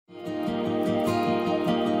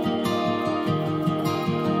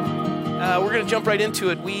We're going to jump right into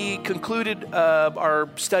it. We concluded our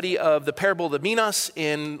study of the parable of the Minas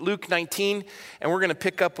in Luke 19, and we're going to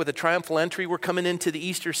pick up with a triumphal entry. We're coming into the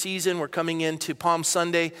Easter season. We're coming into Palm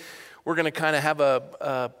Sunday. We're going to kind of have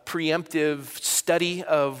a preemptive study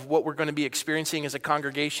of what we're going to be experiencing as a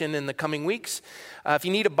congregation in the coming weeks. If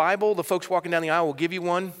you need a Bible, the folks walking down the aisle will give you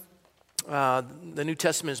one. The New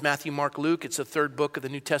Testament is Matthew, Mark, Luke. It's the third book of the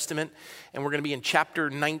New Testament, and we're going to be in chapter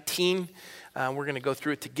 19. We're going to go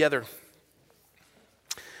through it together.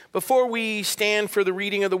 Before we stand for the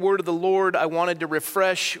reading of the word of the Lord, I wanted to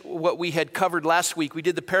refresh what we had covered last week. We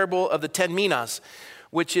did the parable of the 10 minas,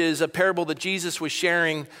 which is a parable that Jesus was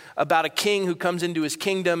sharing about a king who comes into his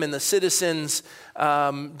kingdom, and the citizens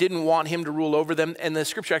didn't want him to rule over them. And the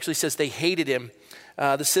scripture actually says they hated him.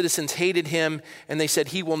 The citizens hated him, and they said,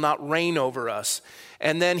 he will not reign over us.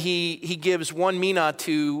 And then he gives 1 mina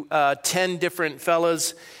to 10 different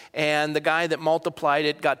fellas, and the guy that multiplied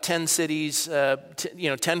it got 10 cities,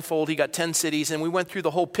 tenfold. He got 10 cities, and we went through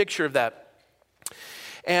the whole picture of that.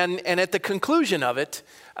 And at the conclusion of it,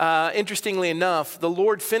 interestingly enough, the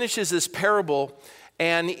Lord finishes this parable,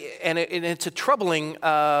 and it's a troubling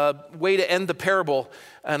way to end the parable.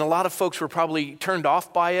 And a lot of folks were probably turned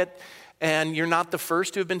off by it. And you're not the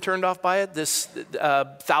first to have been turned off by it.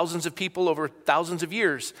 Thousands of people over thousands of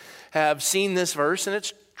years have seen this verse, and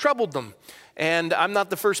it's troubled them. And I'm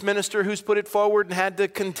not the first minister who's put it forward and had to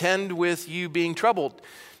contend with you being troubled.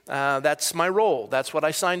 That's my role. That's what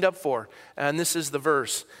I signed up for. And this is the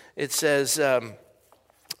verse. It says,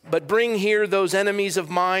 but bring here those enemies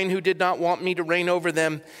of mine who did not want me to reign over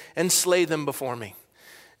them, and slay them before me.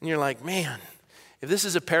 And you're like, man, if this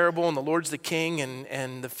is a parable and the Lord's the king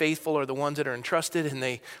and the faithful are the ones that are entrusted and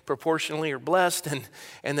they proportionally are blessed,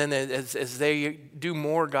 and then as they do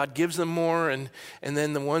more, God gives them more, and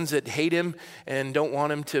then the ones that hate him and don't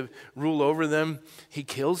want him to rule over them, he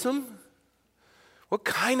kills them? What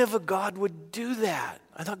kind of a God would do that?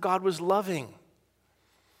 I thought God was loving.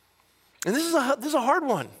 And this is a hard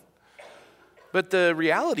one. But the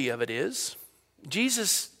reality of it is,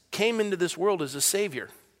 Jesus came into this world as a savior.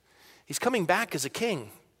 He's coming back as a king,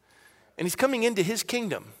 and he's coming into his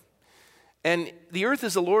kingdom. And the earth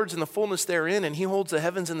is the Lord's and the fullness therein, and he holds the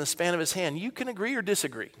heavens in the span of his hand. You can agree or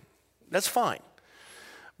disagree. That's fine.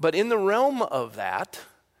 But in the realm of that,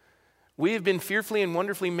 we have been fearfully and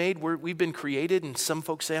wonderfully made. We've been created, and some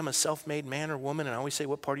folks say I'm a self-made man or woman, and I always say,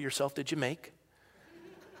 what part of yourself did you make?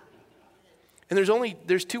 And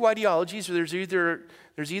there's two ideologies. There's either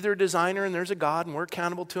a designer and there's a God, and we're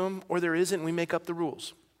accountable to him, or there isn't, and we make up the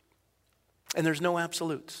rules. And there's no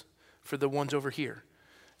absolutes for the ones over here.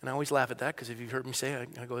 And I always laugh at that, because if you've heard me say it,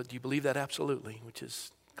 I go, do you believe that? Absolutely, which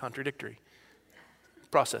is contradictory.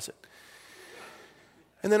 Process it.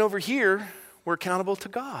 And then over here, we're accountable to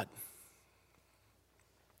God.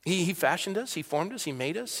 He fashioned us, he formed us, he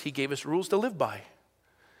made us, he gave us rules to live by.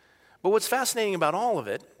 But what's fascinating about all of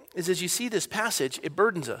it is, as you see this passage, it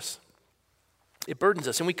burdens us. It burdens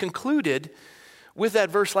us. And we concluded with that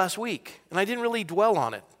verse last week, and I didn't really dwell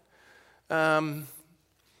on it. And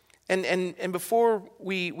before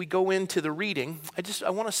we go into the reading, I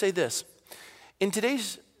want to say this. In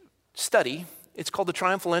today's study, it's called the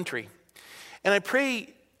triumphal entry. And I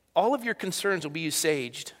pray all of your concerns will be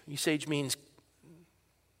usaged. Usage means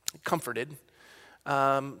comforted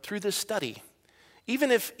through this study.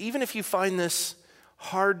 Even if you find this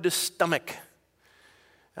hard to stomach,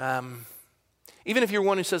 even if you're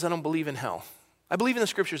one who says, I don't believe in hell. I believe in the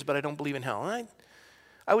scriptures, but I don't believe in hell. And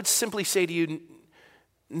I would simply say to you,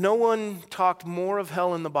 no one talked more of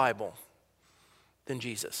hell in the Bible than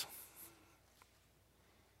Jesus.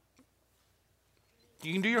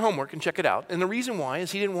 You can do your homework and check it out. And the reason why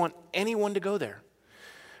is he didn't want anyone to go there.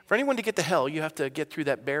 For anyone to get to hell, you have to get through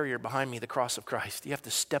that barrier behind me, the cross of Christ. You have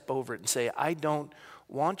to step over it and say, I don't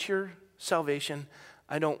want your salvation.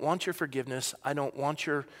 I don't want your forgiveness. I don't want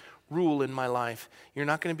your rule in my life. You're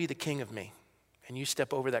not going to be the king of me. And you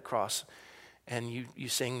step over that cross. And you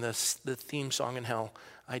sing the theme song in hell,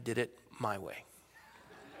 I did it my way.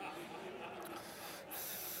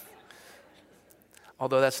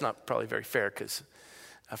 Although that's not probably very fair, because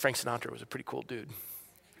Frank Sinatra was a pretty cool dude.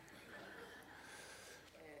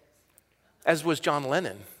 As was John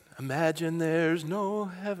Lennon. Imagine there's no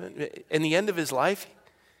heaven. In the end of his life,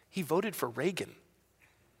 he voted for Reagan.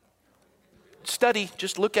 Study,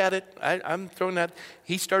 just look at it. I'm throwing that.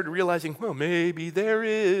 He started realizing, well, maybe there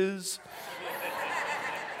is.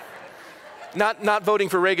 Not voting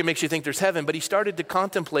for Reagan makes you think there's heaven, but he started to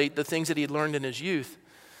contemplate the things that he had learned in his youth.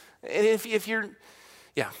 And if you're,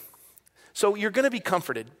 So you're going to be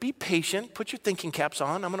comforted. Be patient. Put your thinking caps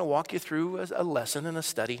on. I'm going to walk you through a lesson and a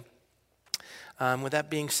study. With that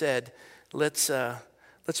being said, Let's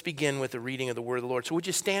begin with the reading of the word of the Lord. So would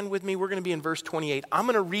you stand with me? We're going to be in verse 28. I'm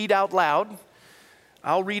going to read out loud.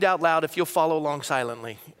 I'll read out loud if you'll follow along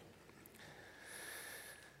silently.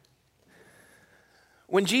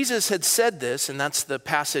 When Jesus had said this, and that's the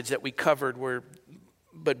passage that we covered where,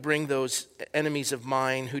 but bring those enemies of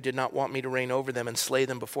mine who did not want me to reign over them and slay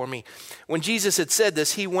them before me. When Jesus had said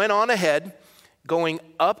this, he went on ahead, going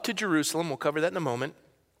up to Jerusalem. We'll cover that in a moment.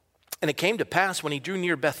 And it came to pass when he drew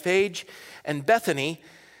near Bethphage and Bethany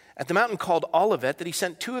at the mountain called Olivet that he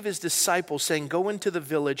sent two of his disciples, saying, "Go into the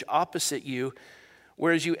village opposite you,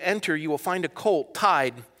 where as you enter you will find a colt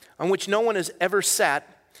tied on which no one has ever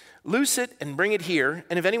sat. Loose it and bring it here.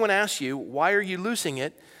 And if anyone asks you, 'Why are you loosing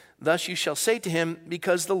it?' thus you shall say to him,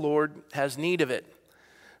 'Because the Lord has need of it.'"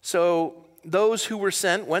 So those who were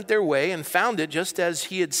sent went their way and found it just as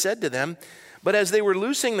he had said to them. But as they were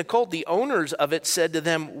loosing the colt, the owners of it said to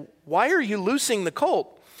them, "Why are you loosing the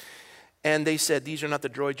colt?" And they said, "These are not the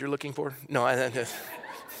droids you're looking for?" No.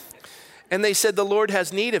 And they said, "The Lord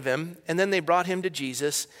has need of him." And then they brought him to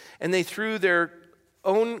Jesus, and they threw their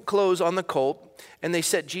own clothes on the colt, and they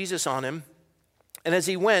set Jesus on him. And as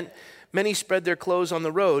he went, many spread their clothes on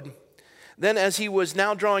the road. Then as he was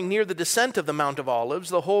now drawing near the descent of the Mount of Olives,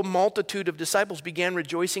 the whole multitude of disciples began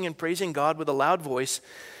rejoicing and praising God with a loud voice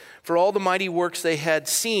for all the mighty works they had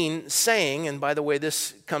seen, saying, and by the way,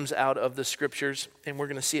 this comes out of the scriptures, and we're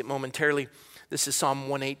going to see it momentarily. This is Psalm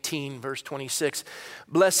 118, verse 26.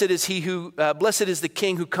 Blessed is the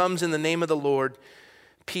King who comes in the name of the Lord,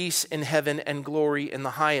 peace in heaven and glory in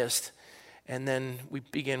the highest. And then we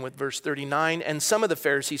begin with verse 39. And some of the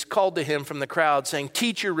Pharisees called to him from the crowd, saying,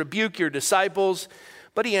 "Teacher, rebuke your disciples."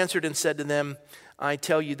 But he answered and said to them, "I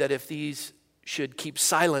tell you that if these should keep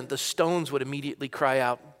silent, the stones would immediately cry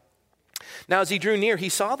out." Now as he drew near, he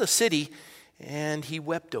saw the city, and he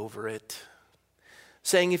wept over it,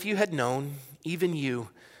 saying, "If you had known, even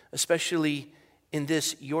you, especially in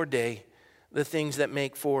this your day, the things that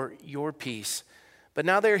make for your peace. But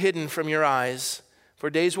now they are hidden from your eyes.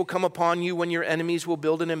 For days will come upon you when your enemies will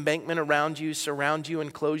build an embankment around you, surround you,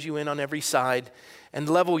 and close you in on every side, and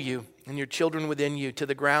level you and your children within you to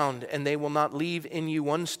the ground, and they will not leave in you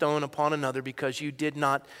one stone upon another, because you did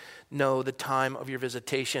not know the time of your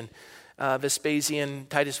visitation." Titus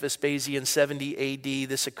Vespasian, 70 AD,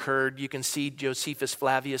 this occurred. You can see Josephus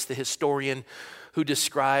Flavius, the historian, who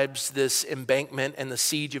describes this embankment and the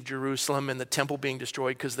siege of Jerusalem and the temple being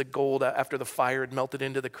destroyed because the gold after the fire had melted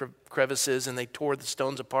into the crevices and they tore the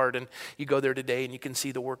stones apart. And you go there today and you can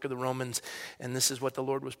see the work of the Romans. And this is what the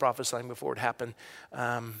Lord was prophesying before it happened.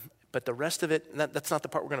 But the rest of it, that's not the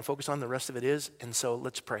part we're going to focus on. The rest of it is. And so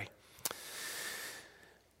let's pray.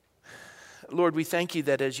 Lord, we thank you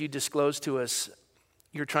that as you disclose to us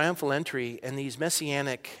your triumphal entry and these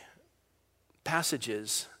messianic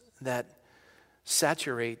passages that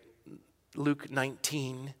saturate Luke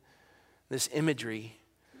 19, this imagery,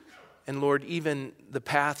 and Lord, even the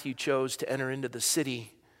path you chose to enter into the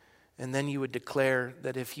city, and then you would declare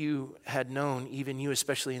that if you had known, even you,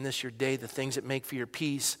 especially in this your day, the things that make for your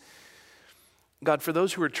peace. God, for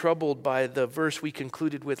those who are troubled by the verse we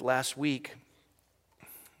concluded with last week,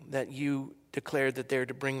 that you declared that they're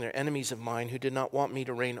to bring their enemies of mine who did not want me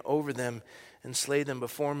to reign over them and slay them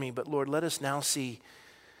before me. But Lord, let us now see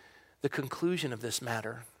the conclusion of this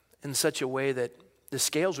matter in such a way that the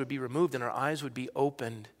scales would be removed and our eyes would be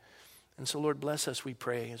opened. And so Lord, bless us, we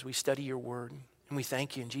pray, as we study your word. And we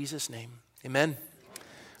thank you in Jesus' name. Amen.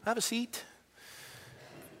 Have a seat.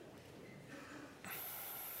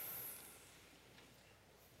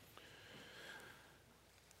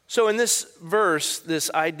 So in this verse,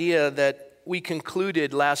 this idea that we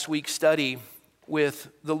concluded last week's study with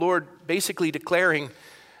the Lord basically declaring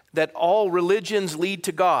that all religions lead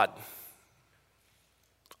to God.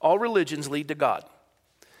 All religions lead to God.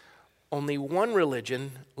 Only one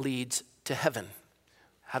religion leads to heaven.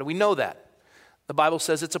 How do we know that? The Bible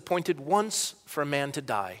says it's appointed once for a man to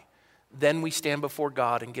die. Then we stand before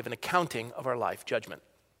God and give an accounting of our life, judgment.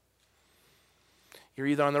 You're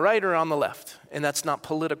either on the right or on the left. And that's not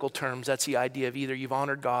political terms. That's the idea of either you've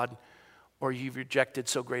honored God or you've rejected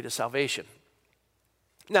so great a salvation.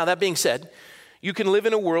 Now, that being said, you can live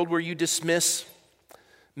in a world where you dismiss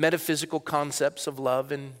metaphysical concepts of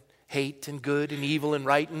love and hate and good and evil and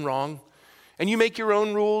right and wrong. And you make your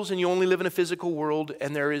own rules and you only live in a physical world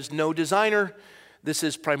and there is no designer. This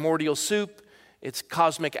is primordial soup. It's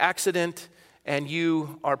cosmic accident. And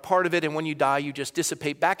you are part of it, and when you die, you just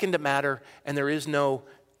dissipate back into matter, and there is no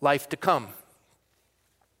life to come.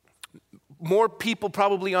 More people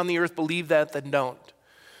probably on the earth believe that than don't.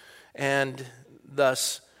 And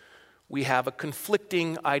thus, we have a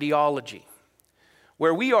conflicting ideology.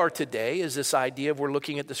 Where we are today is this idea of we're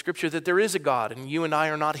looking at the scripture that there is a God and you and I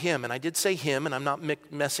are not him. And I did say him, and I'm not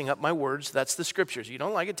messing up my words. That's the scriptures. You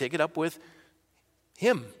don't like it, take it up with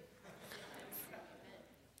him.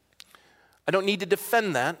 I don't need to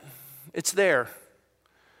defend that. It's there.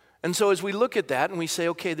 And so as we look at that and we say,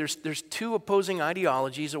 okay, there's two opposing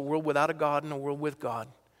ideologies, a world without a God and a world with God.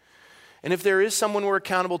 And if there is someone we're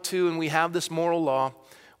accountable to and we have this moral law,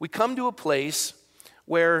 we come to a place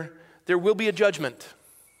where there will be a judgment.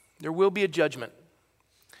 There will be a judgment.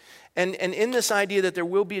 And in this idea that there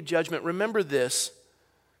will be a judgment, remember this.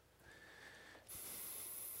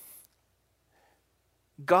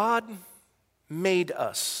 God made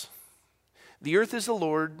us. The earth is the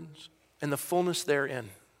Lord's and the fullness therein.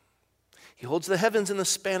 He holds the heavens in the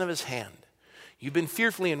span of his hand. You've been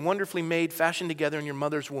fearfully and wonderfully made, fashioned together in your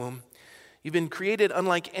mother's womb. You've been created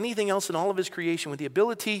unlike anything else in all of his creation with the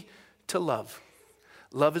ability to love.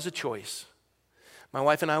 Love is a choice. My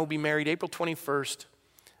wife and I will be married April 21st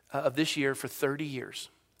of this year for 30 years.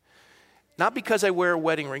 Not because I wear a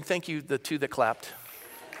wedding ring. Thank you, the two that clapped.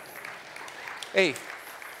 Hey,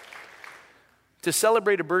 to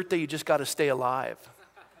celebrate a birthday, you just got to stay alive.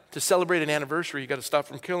 To celebrate an anniversary, you got to stop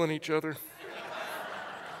from killing each other.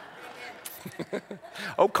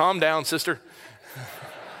 Oh, calm down, sister.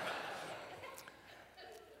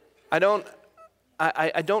 I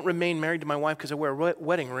don't remain married to my wife because I wear a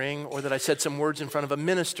wedding ring or that I said some words in front of a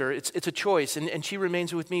minister. It's a choice, and she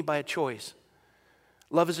remains with me by a choice.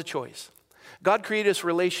 Love is a choice. God created us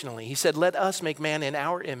relationally. He said, let us make man in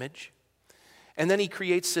our image. And then he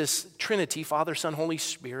creates this Trinity, Father, Son, Holy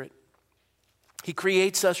Spirit. He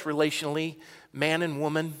creates us relationally, man and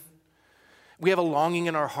woman. We have a longing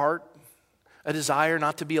in our heart, a desire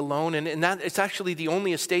not to be alone. And that it's actually the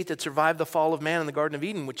only estate that survived the fall of man in the Garden of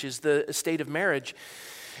Eden, which is the estate of marriage.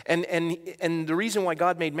 And the reason why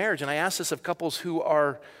God made marriage, and I ask this of couples who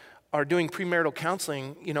are doing premarital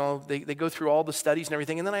counseling, you know, they go through all the studies and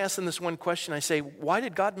everything. And then I ask them this one question. I say, why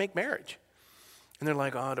did God make marriage? And they're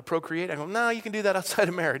like, to procreate. I go, no, you can do that outside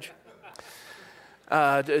of marriage.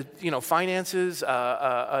 Finances.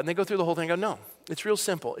 And they go through the whole thing. I go, no, it's real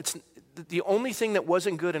simple. It's the only thing that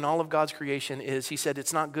wasn't good in all of God's creation is he said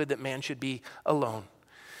it's not good that man should be alone.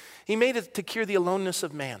 He made it to cure the aloneness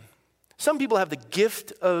of man. Some people have the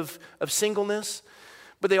gift of singleness,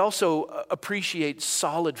 but they also appreciate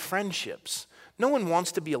solid friendships. No one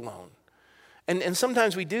wants to be alone. And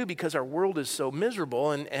sometimes we do because our world is so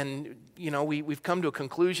miserable and we've come to a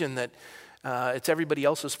conclusion that it's everybody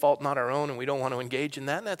else's fault, not our own, and we don't want to engage in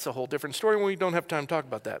that. And that's a whole different story, and we don't have time to talk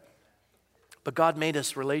about that. But God made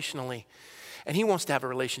us relationally, and he wants to have a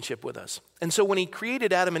relationship with us. And so when he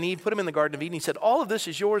created Adam and Eve, put them in the Garden of Eden, he said, all of this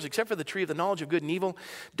is yours except for the tree of the knowledge of good and evil.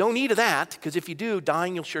 Don't eat of that, because if you do,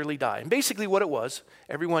 dying, you'll surely die. And basically what it was,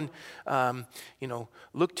 everyone,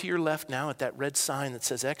 look to your left now at that red sign that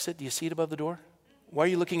says exit. Do you see it above the door? Why are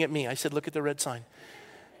you looking at me? I said, look at the red sign.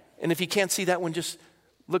 And if you can't see that one, just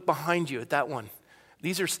look behind you at that one.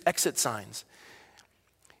 These are exit signs.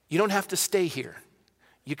 You don't have to stay here.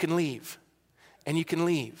 You can leave. And you can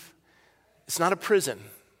leave. It's not a prison.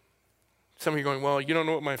 Some of you are going, well, you don't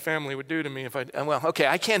know what my family would do to me if I... Well, okay,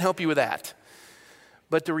 I can't help you with that.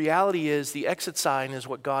 But the reality is the exit sign is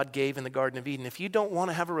what God gave in the Garden of Eden. If you don't want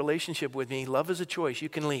to have a relationship with me, love is a choice. You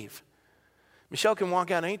can leave. Michelle can walk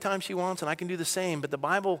out anytime she wants, and I can do the same. But the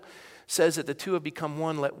Bible says that the two have become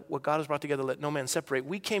one. Let what God has brought together, let no man separate.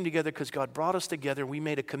 We came together because God brought us together. We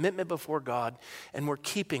made a commitment before God, and we're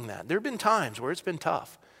keeping that. There have been times where it's been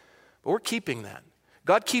tough, but we're keeping that.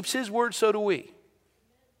 God keeps his word, so do we.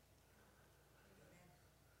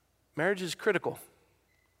 Marriage is critical.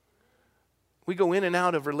 We go in and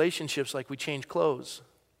out of relationships like we change clothes.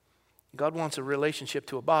 God wants a relationship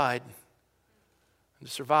to abide and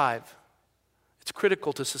to survive. It's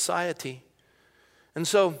critical to society. And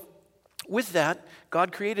so, with that,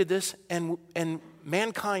 God created this, and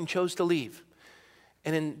mankind chose to leave.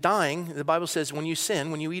 And in dying, the Bible says, when you sin,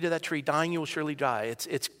 when you eat of that tree, dying, you will surely die.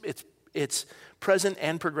 It's present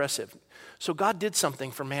and progressive. So God did something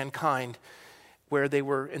for mankind where they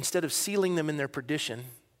were, instead of sealing them in their perdition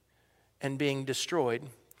and being destroyed,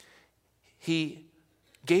 he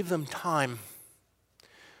gave them time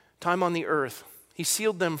on the earth. He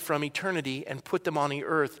sealed them from eternity and put them on the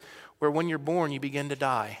earth where when you're born, you begin to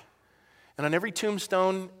die. And on every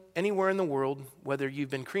tombstone anywhere in the world, whether you've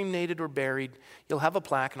been cremated or buried, you'll have a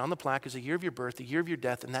plaque, and on the plaque is the year of your birth, the year of your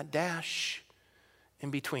death, and that dash in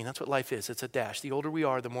between. That's what life is. It's a dash. The older we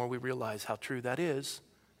are, the more we realize how true that is.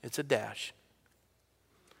 It's a dash.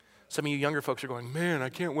 Some of you younger folks are going, man, I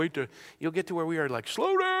can't wait you'll get to where we are like,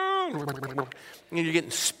 slow down. And you're getting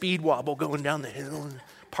speed wobble going down the hill, and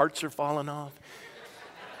parts are falling off.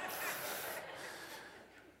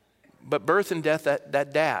 But birth and death,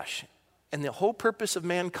 that dash. And the whole purpose of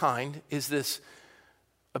mankind is this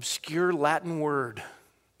obscure Latin word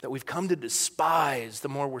that we've come to despise the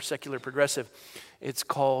more we're secular progressive. It's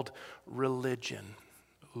called religion.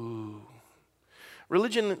 Ooh.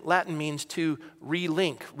 Religion in Latin means to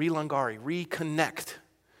relink, relungare, reconnect.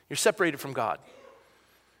 You're separated from God.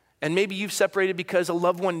 And maybe you've separated because a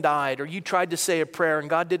loved one died, or you tried to say a prayer and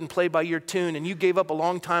God didn't play by your tune, and you gave up a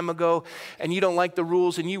long time ago and you don't like the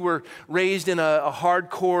rules, and you were raised in a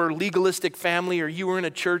hardcore legalistic family, or you were in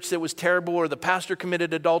a church that was terrible, or the pastor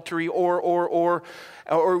committed adultery, or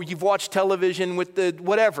you've watched television with the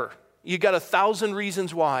whatever. You got 1,000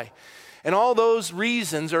 reasons why. And all those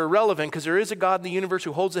reasons are irrelevant because there is a God in the universe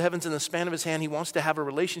who holds the heavens in the span of his hand. He wants to have a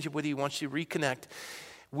relationship with you. He wants to reconnect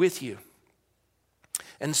with you.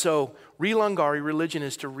 And so, relungare, religion,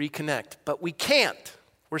 is to reconnect. But we can't.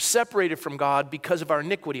 We're separated from God because of our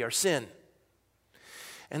iniquity, our sin.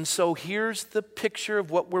 And so here's the picture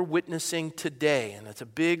of what we're witnessing today. And it's a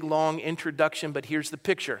big, long introduction, but here's the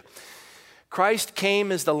picture. Christ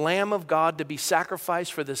came as the Lamb of God to be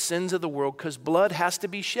sacrificed for the sins of the world because blood has to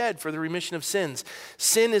be shed for the remission of sins.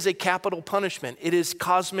 Sin is a capital punishment. It is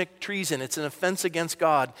cosmic treason. It's an offense against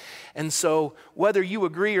God. And so whether you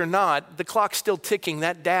agree or not, the clock's still ticking.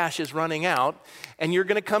 That dash is running out. And you're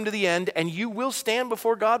going to come to the end, and you will stand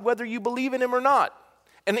before God whether you believe in him or not.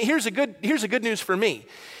 And here's a good news for me.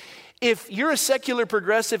 If you're a secular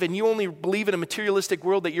progressive and you only believe in a materialistic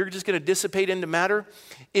world that you're just going to dissipate into matter,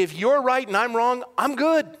 if you're right and I'm wrong, I'm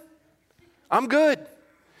good. I'm good.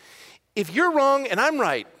 If you're wrong and I'm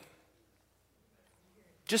right,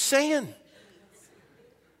 just saying.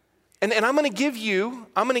 And I'm going to give you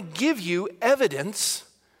evidence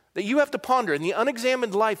that you have to ponder, and the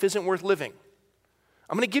unexamined life isn't worth living.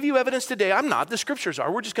 I'm going to give you evidence today. I'm not. The scriptures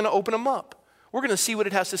are. We're just going to open them up. We're going to see what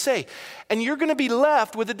it has to say. And you're going to be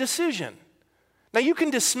left with a decision. Now, you can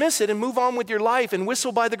dismiss it and move on with your life and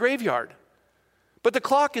whistle by the graveyard. But the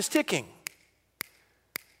clock is ticking.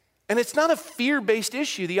 And it's not a fear-based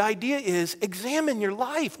issue. The idea is examine your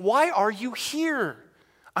life. Why are you here?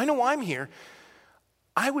 I know I'm here.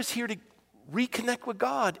 I was here to reconnect with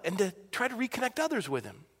God and to try to reconnect others with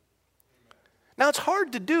him. Now, it's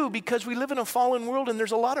hard to do because we live in a fallen world and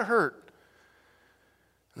there's a lot of hurt.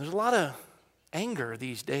 And there's a lot of anger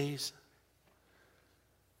these days.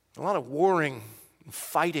 A lot of warring and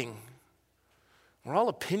fighting. We're all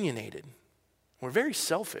opinionated. We're very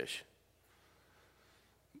selfish.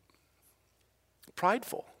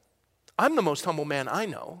 Prideful. I'm the most humble man I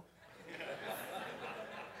know.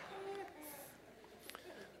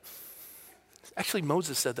 Actually,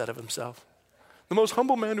 Moses said that of himself. The most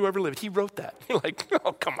humble man who ever lived. He wrote that. You're like,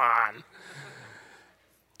 oh, come on.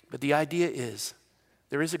 But the idea is,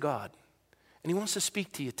 there is a God. And he wants to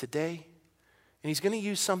speak to you today. And he's going to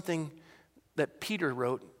use something that Peter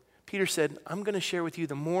wrote. Peter said, I'm going to share with you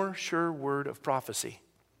the more sure word of prophecy.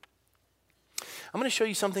 I'm going to show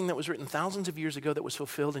you something that was written thousands of years ago that was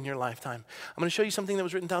fulfilled in your lifetime. I'm going to show you something that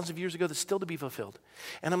was written thousands of years ago that's still to be fulfilled.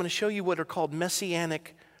 And I'm going to show you what are called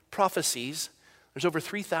messianic prophecies. There's over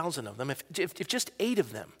 3,000 of them. If just 8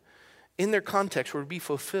 of them in their context were to be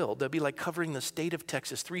fulfilled, they'll be like covering the state of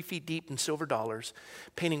Texas 3 feet deep in silver dollars,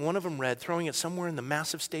 painting one of them red, throwing it somewhere in the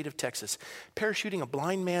massive state of Texas, parachuting a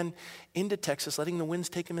blind man into Texas, letting the winds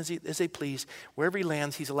take him as they please. Wherever he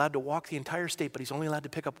lands, he's allowed to walk the entire state, but he's only allowed to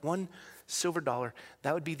pick up one silver dollar.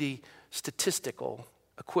 That would be the statistical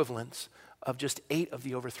equivalence of just 8 of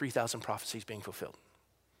the over 3,000 prophecies being fulfilled.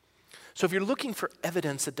 So if you're looking for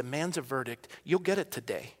evidence that demands a verdict, you'll get it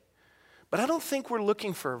today. But I don't think we're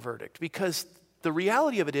looking for a verdict, because the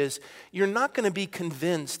reality of it is you're not going to be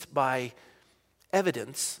convinced by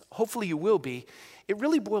evidence. Hopefully you will be. It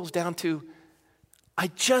really boils down to, I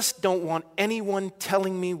just don't want anyone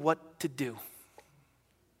telling me what to do.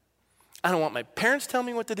 I don't want my parents telling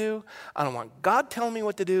me what to do. I don't want God telling me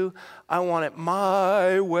what to do. I want it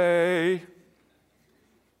my way.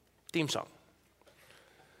 Theme song.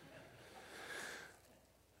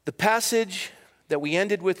 The passage that we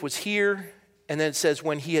ended with was here, and then it says,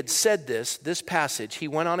 when he had said this passage, he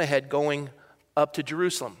went on ahead going up to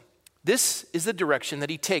Jerusalem. This is the direction that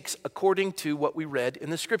he takes according to what we read in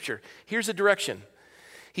the scripture. Here's the direction.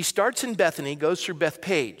 He starts in Bethany, goes through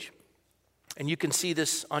Bethpage, and you can see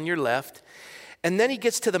this on your left, and then he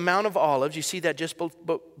gets to the Mount of Olives. You see that just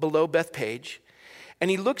below Bethpage, and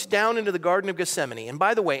he looks down into the Garden of Gethsemane. And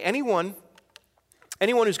by the way, anyone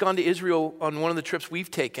who's gone to Israel on one of the trips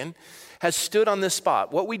we've taken has stood on this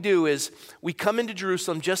spot. What we do is we come into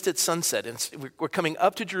Jerusalem just at sunset. And we're coming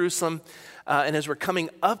up to Jerusalem. And as we're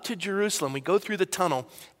coming up to Jerusalem, we go through the tunnel.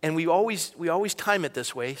 And we always time it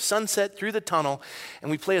this way. Sunset through the tunnel.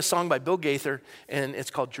 And we play a song by Bill Gaither. And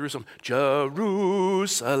it's called Jerusalem.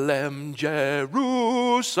 Jerusalem,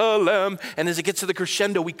 Jerusalem. And as it gets to the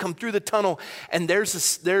crescendo, we come through the tunnel. And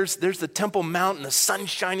there's the Temple Mount. And the sun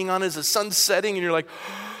shining on it as the sun's setting. And you're like,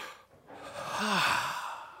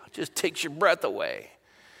 just takes your breath away.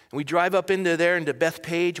 And we drive up into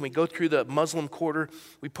Bethpage, and we go through the Muslim quarter.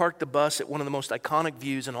 We park the bus at one of the most iconic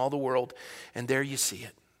views in all the world, and there you see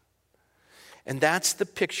it. And that's the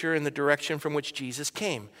picture and the direction from which Jesus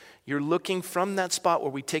came. You're looking from that spot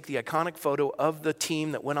where we take the iconic photo of the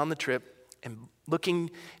team that went on the trip, and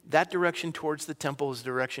looking that direction towards the temple is the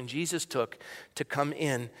direction Jesus took to come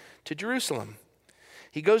in to Jerusalem.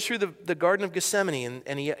 He goes through the Garden of Gethsemane,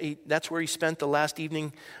 and that's where he spent the last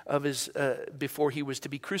evening of his before he was to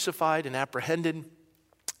be crucified and apprehended.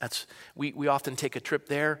 We often take a trip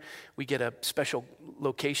there. We get a special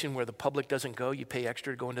location where the public doesn't go. You pay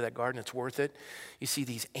extra to go into that garden. It's worth it. You see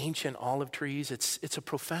these ancient olive trees. It's a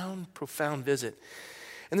profound, profound visit.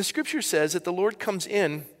 And the scripture says that the Lord comes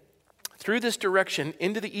in through this direction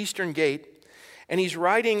into the eastern gate, and he's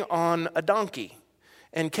riding on a donkey.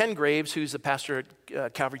 And Ken Graves, who's the pastor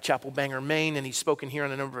at Calvary Chapel, Bangor, Maine, and he's spoken here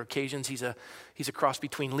on a number of occasions. He's a cross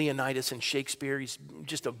between Leonidas and Shakespeare. He's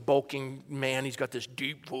just a bulking man. He's got this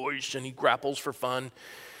deep voice, and he grapples for fun.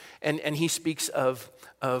 And he speaks of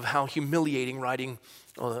how humiliating riding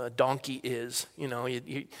a donkey is. You know,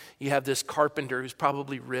 you have this carpenter who's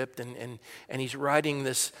probably ripped, and he's riding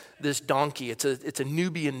this donkey. It's a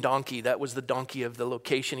Nubian donkey. That was the donkey of the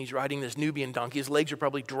location. He's riding this Nubian donkey. His legs are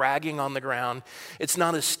probably dragging on the ground. It's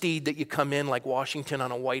not a steed that you come in like Washington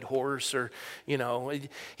on a white horse, or, you know,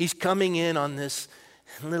 he's coming in on this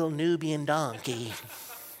little Nubian donkey.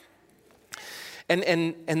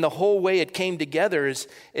 And the whole way it came together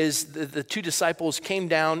is the two disciples came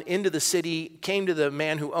down into the city, came to the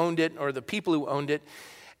man who owned it, or the people who owned it,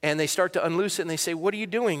 and they start to unloose it, and they say, "What are you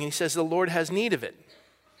doing?" And he says, "The Lord has need of it."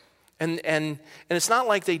 And it's not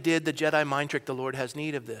like they did the Jedi mind trick, "The Lord has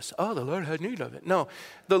need of this." Oh, the Lord had need of it. No,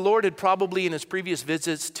 the Lord had probably in his previous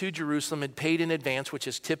visits to Jerusalem had paid in advance, which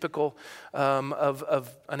is typical of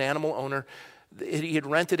an animal owner. He had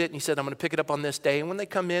rented it, and he said, "I'm going to pick it up on this day." And when they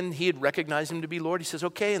come in, he had recognized him to be Lord. He says,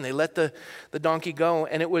 "Okay," and they let the donkey go.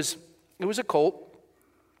 And it was a colt.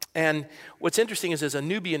 And what's interesting is there's a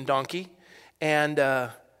Nubian donkey, and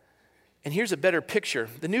here's a better picture.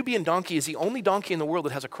 The Nubian donkey is the only donkey in the world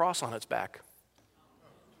that has a cross on its back.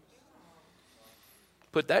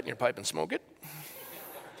 Put that in your pipe and smoke it.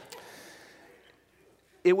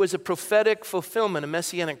 It was a prophetic fulfillment, a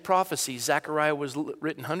messianic prophecy. Zechariah was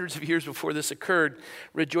written hundreds of years before this occurred.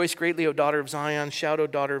 "Rejoice greatly, O daughter of Zion. Shout, O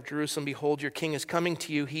daughter of Jerusalem. Behold, your king is coming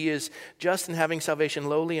to you. He is just and having salvation,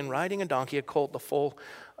 lowly and riding a donkey, a colt, the foal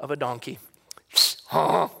of a donkey." It's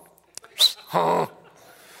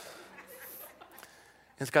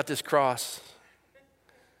got this cross.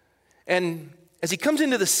 And as he comes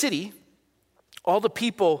into the city, all the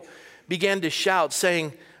people began to shout,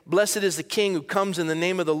 saying, "Blessed is the King who comes in the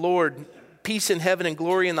name of the Lord, peace in heaven and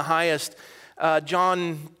glory in the highest."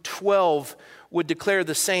 John 12 would declare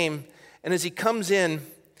the same. And as he comes in,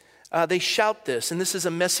 they shout this. And this is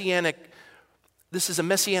a messianic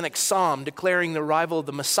psalm declaring the arrival of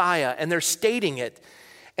the Messiah. And they're stating it.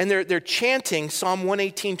 And they're chanting Psalm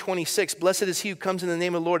 118:26. "Blessed is he who comes in the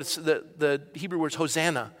name of the Lord." It's the Hebrew words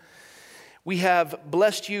Hosanna. "We have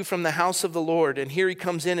blessed you from the house of the Lord." And here he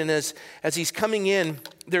comes in, and as he's coming in,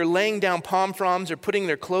 they're laying down palm fronds, they're putting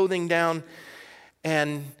their clothing down,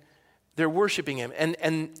 and they're worshiping him.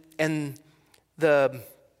 And the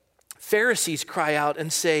Pharisees cry out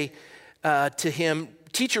and say to him,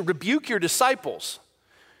 "Teacher, rebuke your disciples."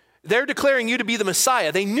 They're declaring you to be the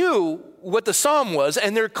Messiah. They knew what the psalm was,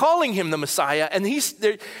 and they're calling him the Messiah. And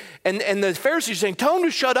the Pharisees are saying, "Tell him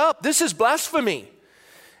to shut up. This is blasphemy."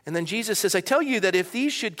 And then Jesus says, "I tell you that if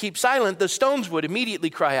these should keep silent, the stones would immediately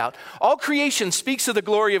cry out." All creation speaks of the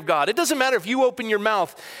glory of God. It doesn't matter if you open your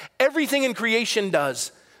mouth. Everything in creation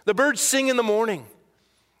does. The birds sing in the morning.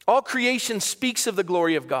 All creation speaks of the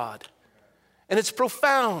glory of God. And it's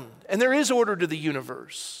profound. And there is order to the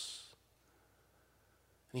universe.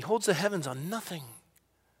 And he holds the heavens on nothing.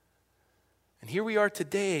 And here we are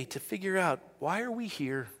today to figure out, why are we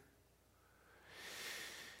here?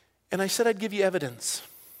 And I said I'd give you evidence.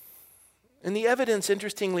 And the evidence,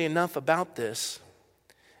 interestingly enough, about this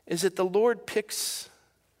is that the Lord picks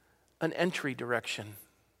an entry direction.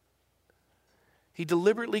 He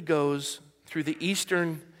deliberately goes through the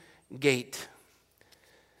eastern gate.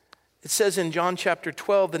 It says in John chapter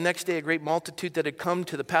 12, the next day a great multitude that had come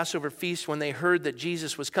to the Passover feast, when they heard that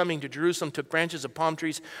Jesus was coming to Jerusalem, took branches of palm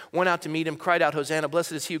trees, went out to meet him, cried out, Hosanna,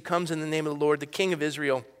 blessed is he who comes in the name of the Lord, the King of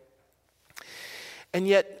Israel. And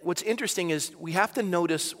yet what's interesting is we have to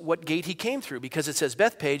notice what gate he came through, because it says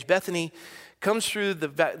Bethany comes through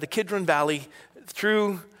the Kidron Valley,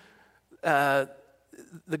 through the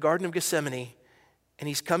Garden of Gethsemane, and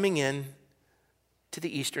he's coming in to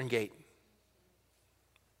the eastern gate.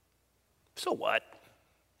 So what?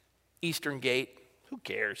 Eastern gate, who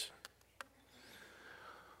cares?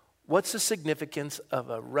 What's the significance of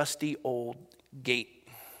a rusty old gate?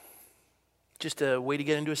 Just a way to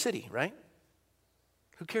get into a city, right?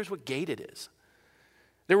 Who cares what gate it is?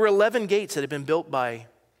 There were 11 gates that had been built by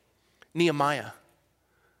Nehemiah.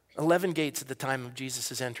 11 gates at the time of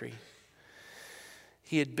Jesus' entry.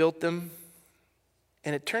 He had built them,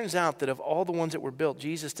 and it turns out that of all the ones that were built,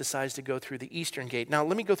 Jesus decides to go through the eastern gate. Now,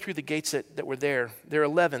 let me go through the gates that were there. There are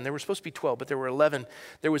 11. There were supposed to be 12, but there were 11.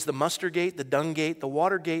 There was the muster gate, the dung gate, the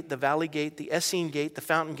water gate, the valley gate, the Essene gate, the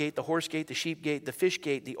fountain gate, the horse gate, the sheep gate, the fish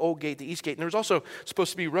gate, the old gate, the east gate. And there was also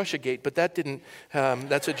supposed to be Russia gate, but that didn't,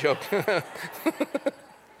 that's a joke. I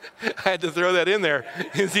had to throw that in there.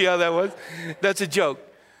 You see how that was? That's a joke.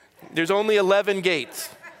 There's only 11 gates.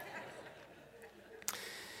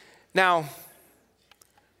 Now,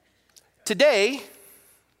 today,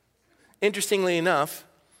 interestingly enough,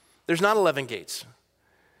 there's not 11 gates.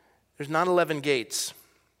 There's not 11 gates.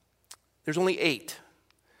 There's only 8.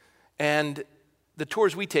 And the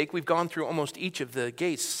tours we take, we've gone through almost each of the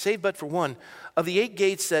gates, save but for one. Of the 8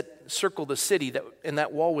 gates that circle the city, and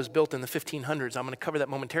that wall was built in the 1500s, I'm going to cover that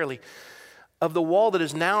momentarily. Of the wall that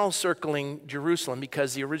is now circling Jerusalem,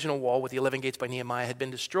 because the original wall with the 11 gates by Nehemiah had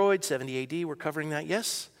been destroyed, 70 AD, we're covering that,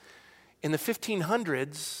 yes? In the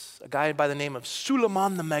 1500s, a guy by the name of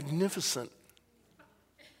Suleiman the Magnificent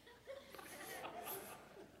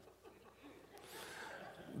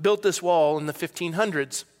built this wall in the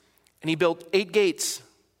 1500s, and he built 8 gates,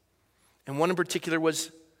 and one in particular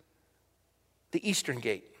was the Eastern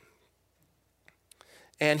Gate.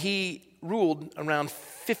 And he ruled around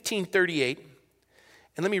 1538.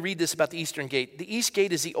 And let me read this about the Eastern Gate. The East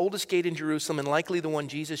Gate is the oldest gate in Jerusalem, and likely the one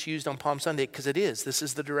Jesus used on Palm Sunday, because it is. This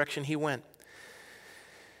is the direction he went.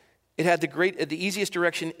 It had the easiest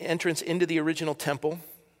direction entrance into the original temple.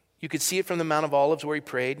 You could see it from the Mount of Olives where he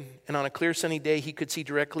prayed, and on a clear sunny day, he could see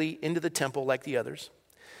directly into the temple like the others.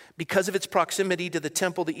 Because of its proximity to the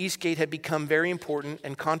temple, the East Gate had become very important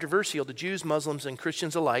and controversial to Jews, Muslims, and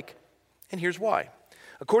Christians alike. And here's why.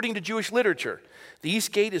 According to Jewish literature, the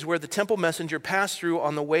East Gate is where the temple messenger passed through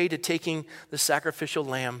on the way to taking the sacrificial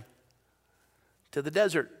lamb to the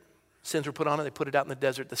desert. Sins were put on it, they put it out in the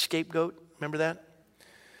desert. The scapegoat, remember that?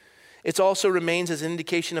 It also remains as an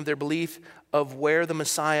indication of their belief of where the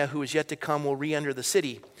Messiah who is yet to come will re-enter the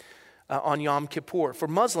city on Yom Kippur. For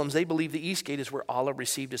Muslims, they believe the East Gate is where Allah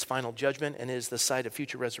received his final judgment and is the site of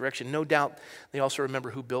future resurrection. No doubt they also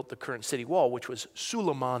remember who built the current city wall, which was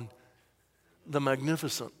Suleiman the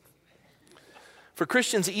Magnificent. For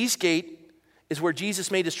Christians, the East Gate is where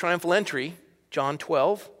Jesus made his triumphal entry, John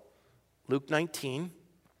 12, Luke 19.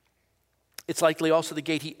 It's likely also the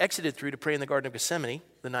gate he exited through to pray in the Garden of Gethsemane,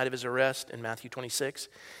 the night of his arrest in Matthew 26.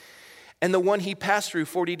 And the one he passed through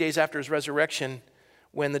 40 days after his resurrection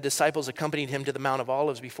when the disciples accompanied him to the Mount of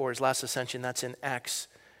Olives before his last ascension. That's in Acts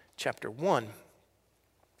chapter 1.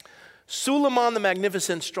 Suleiman the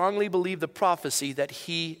Magnificent strongly believed the prophecy that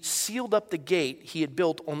he sealed up the gate he had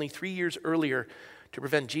built only 3 years earlier to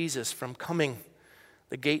prevent Jesus from coming.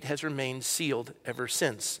 The gate has remained sealed ever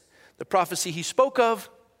since. The prophecy he spoke of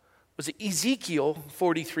was Ezekiel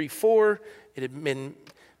 43:4. It had been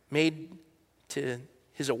made to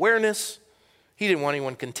his awareness. He didn't want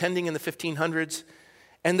anyone contending in the 1500s.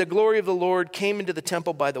 And the glory of the Lord came into the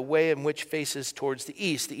temple by the way in which faces towards the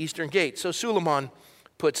east, the eastern gate. So Suleiman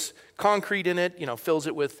puts concrete in it, fills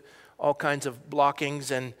it with all kinds of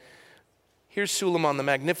blockings. And here's Suleiman the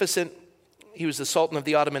Magnificent. He was the Sultan of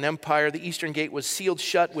the Ottoman Empire. The Eastern Gate was sealed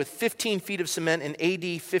shut with 15 feet of cement in AD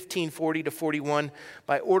 1540 to 41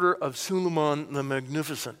 by order of Suleiman the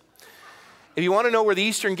Magnificent. If you want to know where the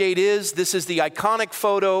Eastern Gate is, this is the iconic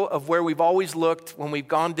photo of where we've always looked when we've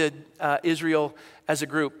gone to Israel as a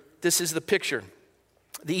group. This is the picture.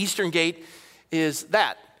 The Eastern Gate is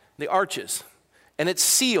that, the arches. And it's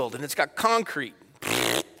sealed, and it's got concrete.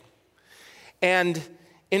 And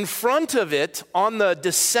in front of it, on the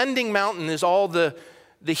descending mountain, is all the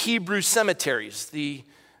Hebrew cemeteries, the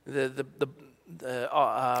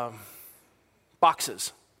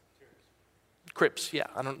boxes. Crypts, yeah.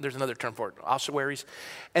 There's another term for it, ossuaries.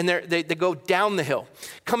 And they go down the hill.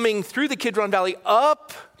 Coming through the Kidron Valley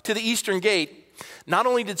up to the eastern gate, not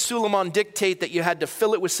only did Suleiman dictate that you had to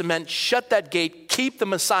fill it with cement, shut that gate, keep the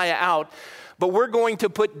Messiah out, but we're going to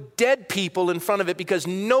put dead people in front of it because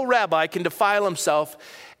no rabbi can defile himself,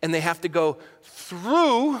 and they have to go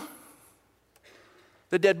through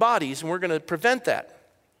the dead bodies, and we're going to prevent that.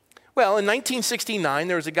 Well, in 1969,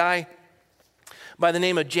 there was a guy by the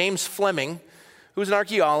name of James Fleming, who was an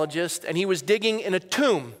archaeologist, and he was digging in a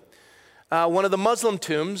tomb, one of the Muslim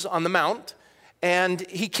tombs on the Mount, and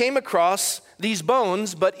he came across these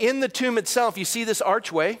bones, but in the tomb itself, you see this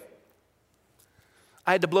archway.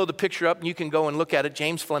 I had to blow the picture up, and you can go and look at it.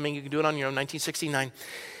 James Fleming, you can do it on your own, 1969.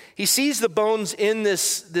 He sees the bones in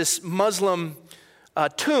this Muslim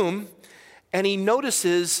tomb, and he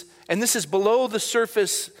notices, and this is below the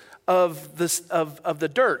surface of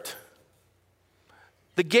the dirt.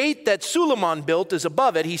 The gate that Suleiman built is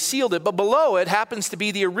above it. He sealed it, but below it happens to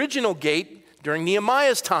be the original gate during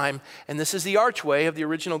Nehemiah's time, and this is the archway of the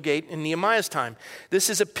original gate in Nehemiah's time. This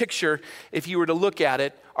is a picture, if you were to look at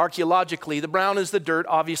it archaeologically. The brown is the dirt,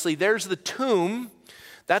 obviously. There's the tomb.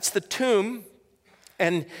 That's the tomb.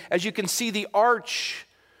 And as you can see, the arch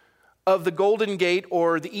of the Golden Gate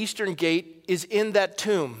or the Eastern Gate is in that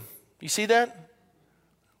tomb. You see that?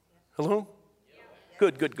 Hello?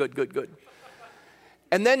 Good.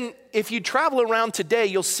 And then if you travel around today,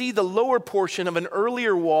 you'll see the lower portion of an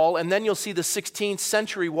earlier wall, and then you'll see the 16th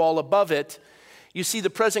century wall above it. You see the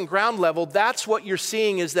present ground level. That's what you're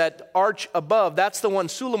seeing is that arch above. That's the one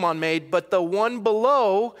Suleiman made, but the one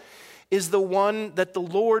below is the one that the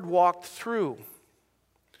Lord walked through.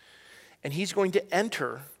 And he's going to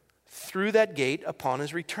enter through that gate upon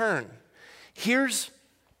his return. Here's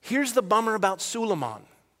the bummer about Suleiman.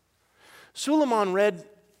 Suleiman read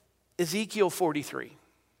Ezekiel 43.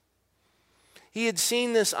 He had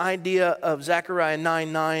seen this idea of Zechariah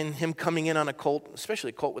 9:9, him coming in on a colt,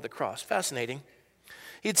 especially a colt with a cross. Fascinating.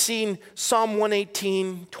 He had seen Psalm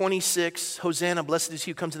 118:26, Hosanna, blessed is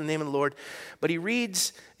he who comes in the name of the Lord. But he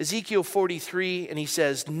reads Ezekiel 43 and he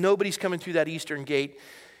says, nobody's coming through that eastern gate.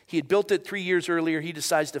 He had built it 3 years earlier. He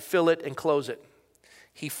decides to fill it and close it.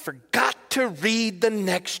 He forgot to read the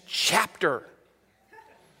next chapter.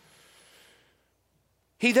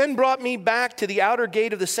 He then brought me back to the outer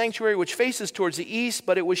gate of the sanctuary, which faces towards the east,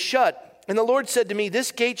 but it was shut. And the Lord said to me,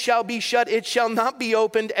 this gate shall be shut, it shall not be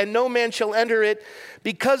opened, and no man shall enter it,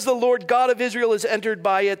 because the Lord God of Israel has entered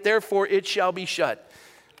by it, therefore it shall be shut.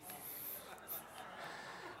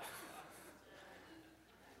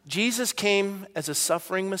 Jesus came as a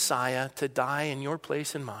suffering Messiah to die in your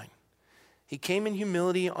place and mine. He came in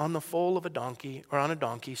humility on the foal of a donkey, or on a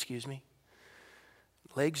donkey,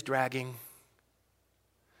 legs dragging.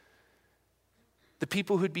 The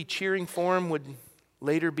people who'd be cheering for him would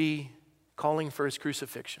later be calling for his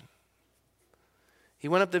crucifixion. He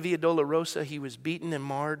went up the Via Dolorosa. He was beaten and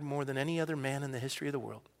marred more than any other man in the history of the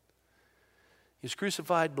world. He was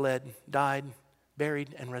crucified, bled, died,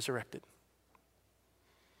 buried, and resurrected.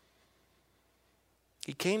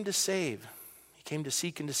 He came to save. He came to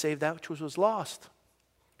seek and to save that which was lost.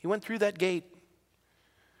 He went through that gate.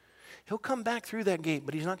 He'll come back through that gate,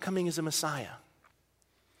 but he's not coming as a Messiah.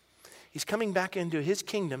 He's coming back into his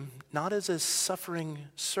kingdom, not as a suffering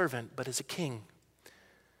servant, but as a king.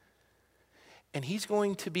 And he's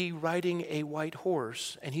going to be riding a white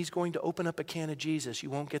horse, and he's going to open up a can of Jesus. You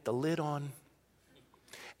won't get the lid on.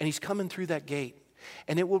 And he's coming through that gate,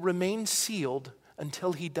 and it will remain sealed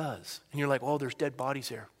until he does. And you're like, oh, there's dead bodies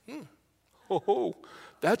there. Oh,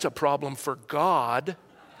 that's a problem for God.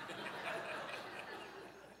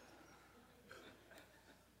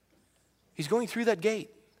 He's going through that gate.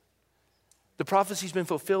 The prophecy's been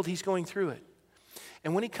fulfilled. He's going through it.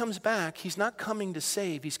 And when he comes back, he's not coming to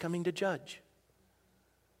save. He's coming to judge.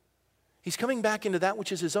 He's coming back into that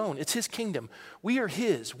which is his own. It's his kingdom. We are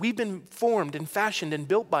his. We've been formed and fashioned and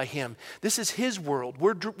built by him. This is his world.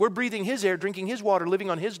 We're breathing his air, drinking his water,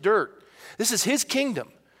 living on his dirt. This is his kingdom.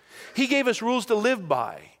 He gave us rules to live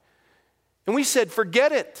by. And we said,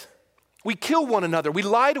 forget it. We kill one another. We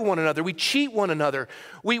lie to one another. We cheat one another.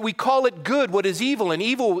 We call it good what is evil, and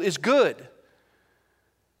evil is good.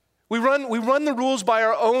 We run the rules by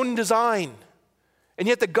our own design. And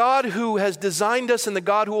yet the God who has designed us and the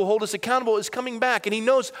God who will hold us accountable is coming back. And he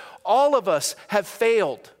knows all of us have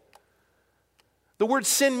failed. The word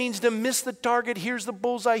sin means to miss the target. Here's the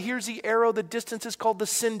bullseye. Here's the arrow. The distance is called the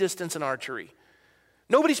sin distance in archery.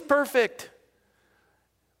 Nobody's perfect.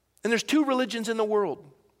 And there's two religions in the world.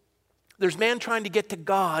 There's man trying to get to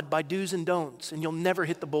God by do's and don'ts, and you'll never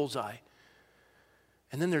hit the bullseye.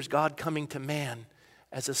 And then there's God coming to man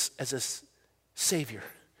as a savior.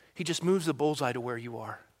 He just moves the bullseye to where you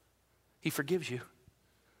are. He forgives you.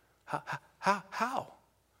 How?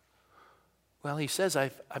 Well, he says,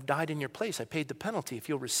 I've died in your place. I paid the penalty. If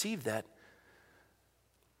you'll receive that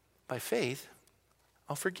by faith,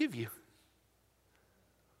 I'll forgive you.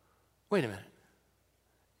 Wait a minute.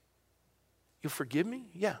 You'll forgive me?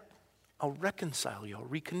 Yeah. I'll reconcile you. I'll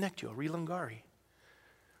reconnect you. I'll relungari.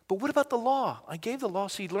 But what about the law? I gave the law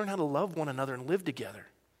so you'd learn how to love one another and live together.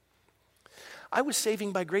 I was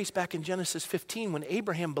saving by grace back in Genesis 15 when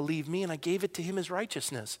Abraham believed me and I gave it to him as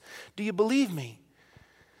righteousness. Do you believe me?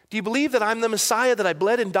 Do you believe that I'm the Messiah, that I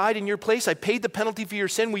bled and died in your place? I paid the penalty for your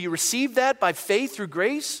sin. Will you receive that by faith through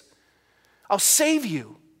grace? I'll save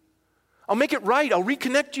you. I'll make it right. I'll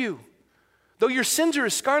reconnect you. Though your sins are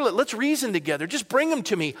as scarlet, let's reason together. Just bring them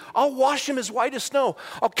to me. I'll wash them as white as snow.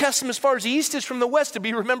 I'll cast them as far as the east is from the west to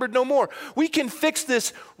be remembered no more. We can fix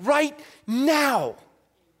this right now.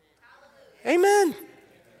 Amen.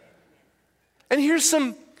 And here's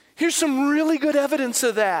some really good evidence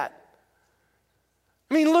of that.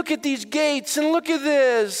 I mean, look at these gates and look at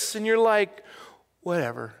this. And you're like,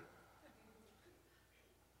 whatever.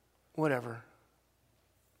 Whatever.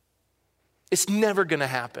 It's never going to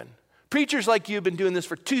happen. Preachers like you have been doing this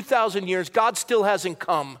for 2,000 years. God still hasn't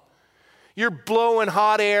come. You're blowing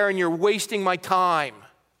hot air and you're wasting my time.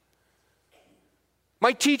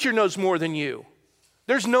 My teacher knows more than you.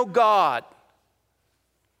 There's no God.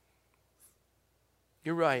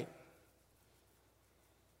 You're right.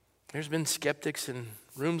 There's been skeptics in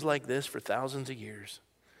rooms like this for thousands of years.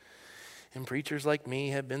 And preachers like me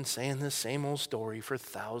have been saying this same old story for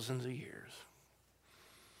thousands of years.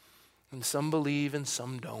 And some believe and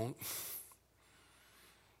some don't.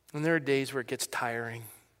 And there are days where it gets tiring.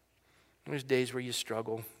 There's days where you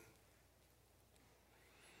struggle.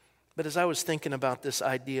 But as I was thinking about this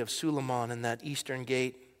idea of Suleiman and that eastern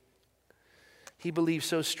gate, he believed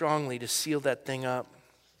so strongly to seal that thing up.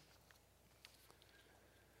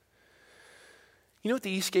 You know what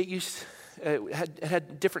the East Gate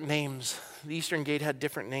had different names. The Eastern Gate had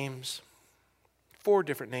different names. 4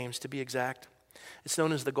 different names to be exact. It's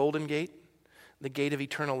known as the Golden Gate, the Gate of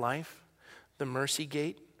Eternal Life, the Mercy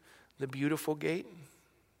Gate, the Beautiful Gate.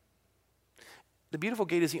 The Beautiful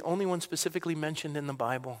Gate is the only one specifically mentioned in the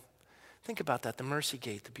Bible. Think about that, the Mercy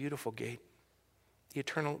Gate, the Beautiful Gate,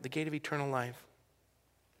 the Gate of Eternal Life.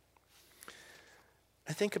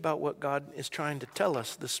 I think about what God is trying to tell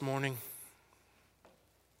us this morning.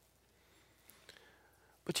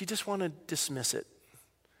 But you just want to dismiss it.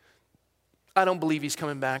 I don't believe he's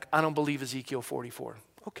coming back. I don't believe Ezekiel 44.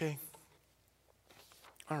 Okay.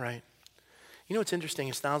 All right. You know what's interesting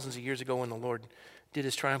is thousands of years ago when the Lord did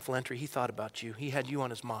his triumphal entry, he thought about you. He had you on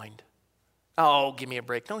his mind. Oh, give me a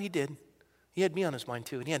break. No, he did. He had me on his mind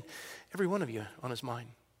too. And he had every one of you on his mind.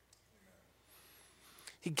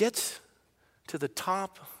 He gets to the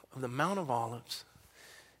top of the Mount of Olives.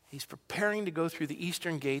 He's preparing to go through the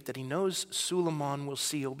eastern gate that he knows Suleiman will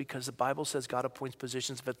seal because the Bible says God appoints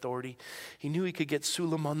positions of authority. He knew he could get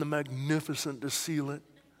Suleiman the Magnificent to seal it.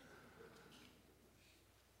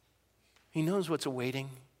 He knows what's awaiting.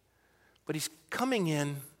 But he's coming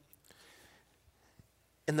in,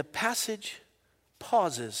 and the passage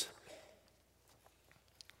pauses.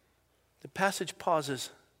 The passage pauses.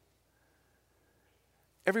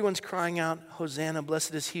 Everyone's crying out, Hosanna,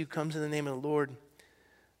 blessed is he who comes in the name of the Lord.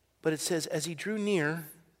 But it says, as he drew near,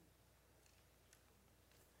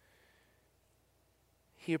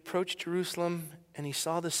 he approached Jerusalem and he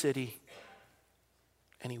saw the city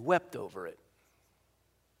and he wept over it.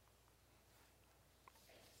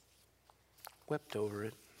 Wept over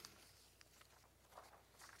it.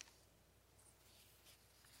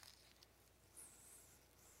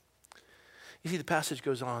 You see, the passage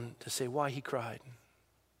goes on to say why he cried.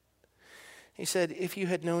 He said, if you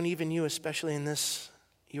had known, even you, especially in this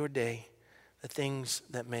your day, the things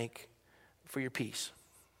that make for your peace.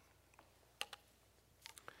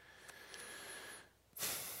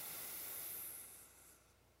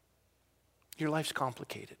 Your life's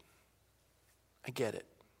complicated. I get it.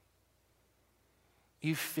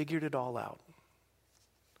 You've figured it all out.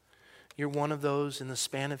 You're one of those in the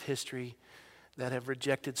span of history that have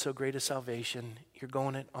rejected so great a salvation. You're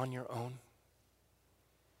going it on your own.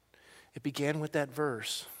 It began with that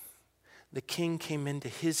verse. The king came into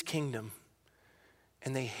his kingdom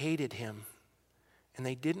and they hated him and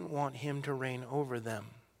they didn't want him to reign over them.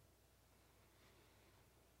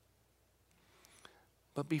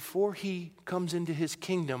 But before he comes into his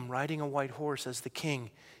kingdom riding a white horse as the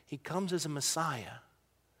king, he comes as a Messiah.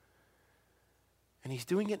 And he's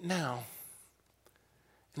doing it now.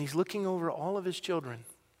 And he's looking over all of his children.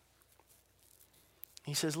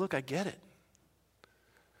 He says, look, I get it.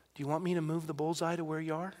 Do you want me to move the bullseye to where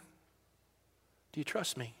you are? Do you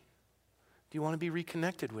trust me? Do you want to be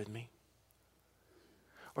reconnected with me?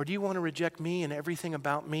 Or do you want to reject me and everything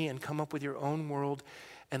about me and come up with your own world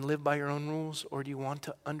and live by your own rules? Or do you want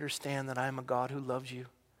to understand that I am a God who loves you?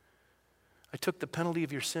 I took the penalty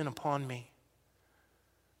of your sin upon me.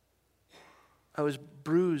 I was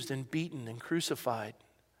bruised and beaten and crucified.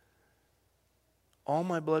 All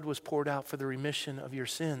my blood was poured out for the remission of your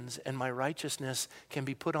sins, and my righteousness can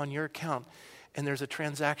be put on your account. And there's a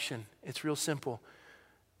transaction. It's real simple.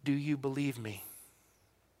 Do you believe me?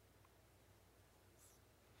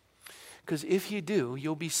 Because if you do,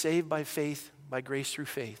 you'll be saved by faith, by grace through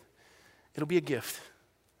faith. It'll be a gift.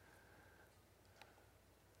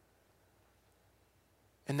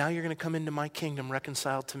 And now you're going to come into my kingdom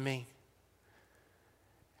reconciled to me.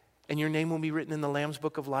 And your name will be written in the Lamb's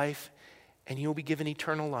Book of Life, and you'll be given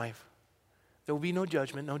eternal life. There will be no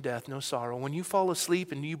judgment, no death, no sorrow. When you fall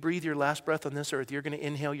asleep and you breathe your last breath on this earth, you're going to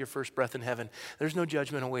inhale your first breath in heaven. There's no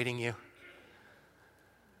judgment awaiting you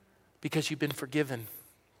because you've been forgiven.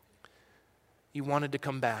 You wanted to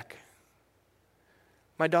come back.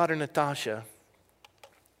 My daughter Natasha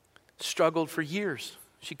struggled for years.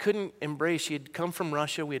 She couldn't embrace. She had come from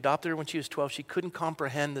Russia. We adopted her when she was 12. She couldn't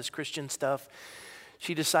comprehend this Christian stuff.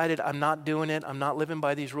 She decided, I'm not doing it. I'm not living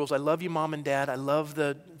by these rules. I love you, Mom and Dad. I love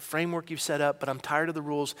the framework you've set up, but I'm tired of the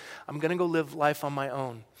rules. I'm going to go live life on my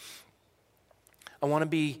own. I want to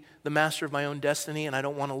be the master of my own destiny, and I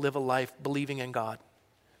don't want to live a life believing in God.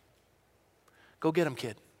 Go get him,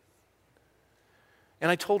 kid. And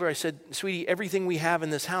I told her, I said, sweetie, everything we have in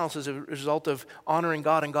this house is a result of honoring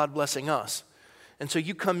God and God blessing us. And so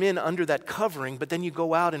you come in under that covering, but then you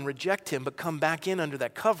go out and reject him, but come back in under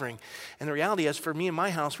that covering. And the reality is, for me and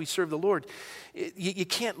my house, we serve the Lord. You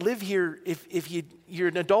can't live here if you're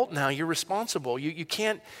an adult now. You're responsible. You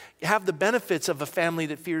can't have the benefits of a family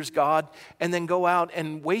that fears God and then go out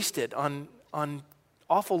and waste it on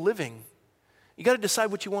awful living. You got to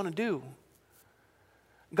decide what you want to do.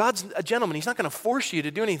 God's a gentleman. He's not going to force you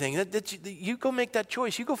to do anything. You go make that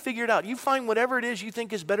choice. You go figure it out. You find whatever it is you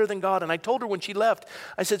think is better than God. And I told her when she left,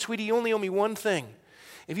 I said, sweetie, you only owe me one thing.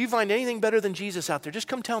 If you find anything better than Jesus out there, just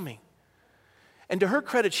come tell me. And to her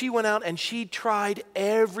credit, she went out and she tried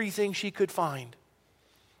everything she could find.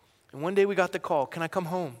 And one day we got the call, can I come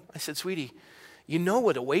home? I said, sweetie, you know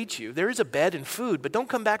what awaits you. There is a bed and food, but don't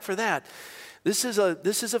come back for that. This is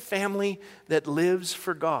a family that lives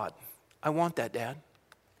for God. I want that, Dad.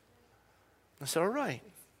 I said, all right,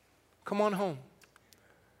 come on home.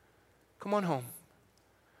 Come on home.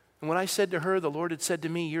 And when I said to her, the Lord had said to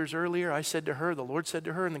me years earlier, I said to her, the Lord said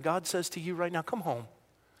to her, and then God says to you right now, come home.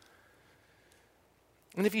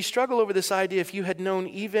 And if you struggle over this idea, if you had known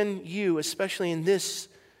even you, especially in this,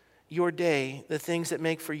 your day, the things that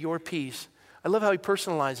make for your peace, I love how he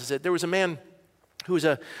personalizes it. There was a man who was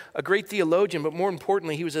a great theologian, but more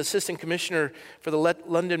importantly, he was assistant commissioner for the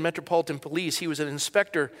London Metropolitan Police. He was an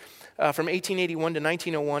inspector from 1881 to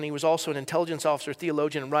 1901. He was also an intelligence officer,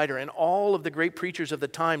 theologian, and writer. And all of the great preachers of the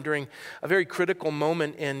time during a very critical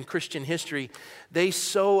moment in Christian history, they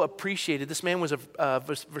so appreciated. This man was a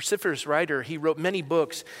vociferous writer. He wrote many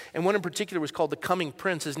books, and one in particular was called The Coming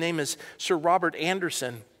Prince. His name is Sir Robert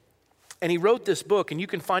Anderson. And he wrote this book, and you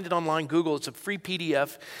can find it online, Google. It's a free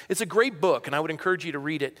PDF. It's a great book, and I would encourage you to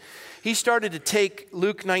read it. He started to take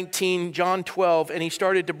Luke 19, John 12, and he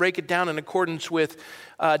started to break it down in accordance with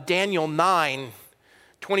Daniel 9,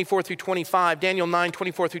 24 through 25. Daniel 9,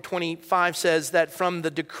 24 through 25 says that from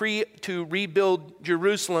the decree to rebuild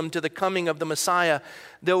Jerusalem to the coming of the Messiah,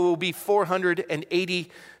 there will be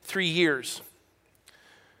 483 years.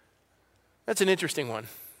 That's an interesting one.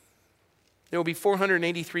 There will be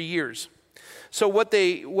 483 years. So what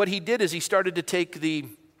he did is he started to take the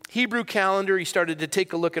Hebrew calendar, he started to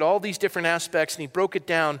take a look at all these different aspects, and he broke it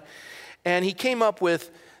down, and he came up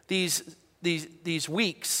with these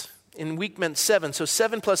weeks. And week meant 7. So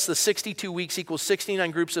 7 plus the 62 weeks equals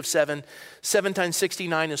 69 groups of 7. 7 times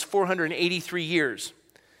 69 is 483 years.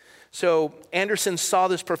 So Anderson saw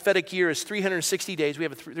this prophetic year as 360 days. We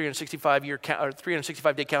have a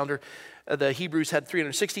 365-day calendar. The Hebrews had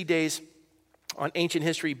 360 days. On ancient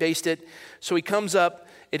history, based it. So he comes up,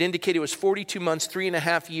 it indicated it was 42 months,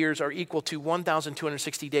 3.5 years are equal to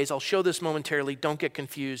 1,260 days. I'll show this momentarily, don't get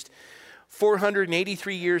confused.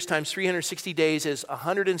 483 years times 360 days is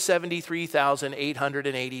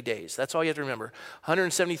 173,880 days. That's all you have to remember.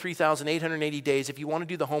 173,880 days. If you want to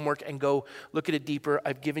do the homework and go look at it deeper,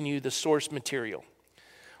 I've given you the source material.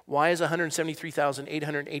 Why is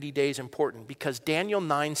 173,880 days important? Because Daniel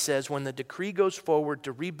 9 says when the decree goes forward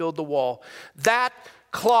to rebuild the wall, that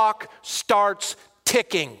clock starts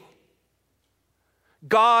ticking.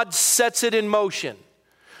 God sets it in motion.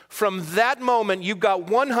 From that moment, you've got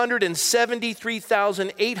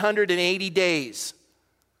 173,880 days.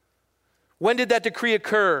 When did that decree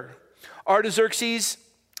occur? Artaxerxes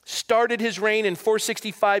started his reign in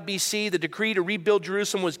 465 BC. The decree to rebuild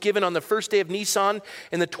Jerusalem was given on the first day of Nisan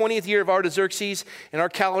in the 20th year of Artaxerxes. In our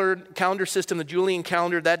calendar system, the Julian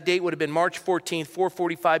calendar, that date would have been March 14th,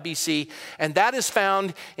 445 BC. And that is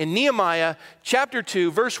found in Nehemiah chapter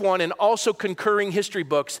 2, verse 1, and also concurring history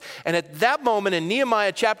books. And at that moment in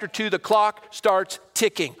Nehemiah chapter 2, the clock starts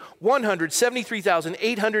ticking.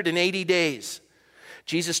 173,880 days.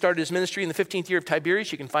 Jesus started his ministry in the 15th year of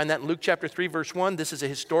Tiberius. You can find that in Luke chapter 3, verse 1. This is a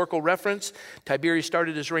historical reference. Tiberius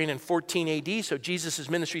started his reign in 14 AD, so Jesus'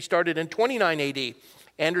 ministry started in 29 AD.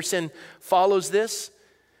 Anderson follows this.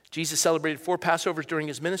 Jesus celebrated 4 Passovers during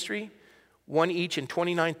his ministry, one each in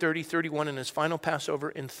 29, 30, 31, and his final Passover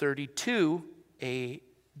in 32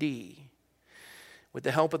 AD. With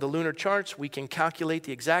the help of the lunar charts, we can calculate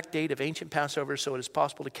the exact date of ancient Passover, so it is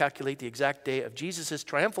possible to calculate the exact day of Jesus'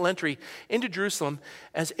 triumphal entry into Jerusalem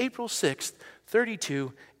as April 6th,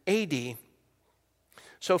 32 AD.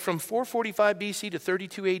 So from 445 BC to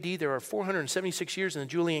 32 AD, there are 476 years in the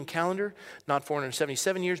Julian calendar, not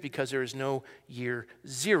 477 years because there is no year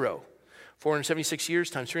 0. 476 years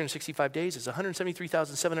times 365 days is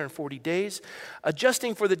 173,740 days.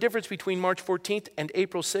 Adjusting for the difference between March 14th and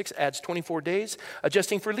April 6th adds 24 days.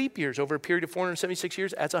 Adjusting for leap years over a period of 476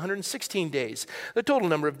 years adds 116 days. The total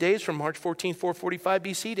number of days from March 14th, 445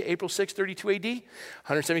 BC to April 6th, 32 AD,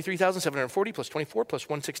 173,740 plus 24 plus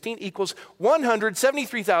 116 equals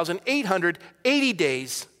 173,880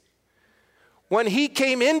 days. When he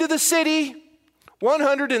came into the city,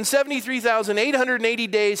 173,880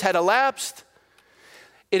 days had elapsed.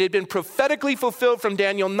 It had been prophetically fulfilled from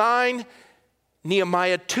Daniel 9,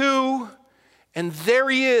 Nehemiah 2, and there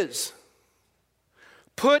he is.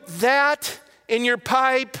 Put that in your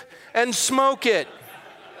pipe and smoke it.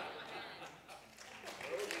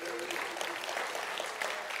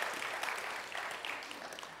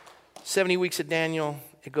 "70 weeks of Daniel."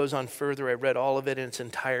 It goes on further. I read all of it in its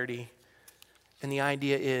entirety. And the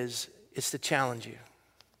idea is, it's to challenge you.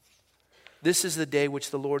 This is the day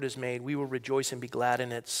which the Lord has made. We will rejoice and be glad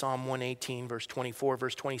in it. Psalm 118, verse 24,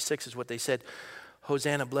 verse 26 is what they said.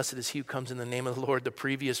 Hosanna, blessed is he who comes in the name of the Lord. The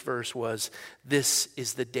previous verse was, this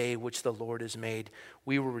is the day which the Lord has made.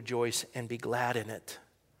 We will rejoice and be glad in it.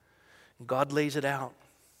 God lays it out.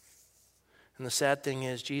 And the sad thing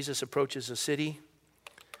is, Jesus approaches the city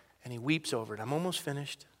and he weeps over it. I'm almost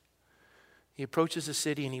finished. He approaches the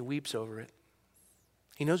city and he weeps over it.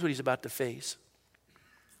 He knows what he's about to face.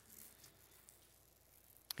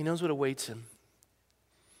 He knows what awaits him.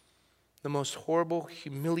 The most horrible,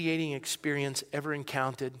 humiliating experience ever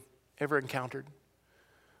encountered.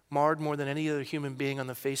 Marred more than any other human being on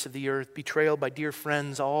the face of the earth. Betrayal by dear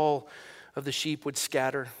friends, all of the sheep would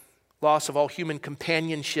scatter. Loss of all human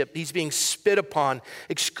companionship. He's being spit upon.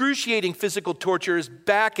 Excruciating physical torture. His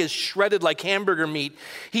back is shredded like hamburger meat.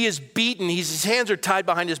 He is beaten. His hands are tied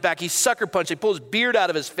behind his back. He's sucker punched. They pull his beard out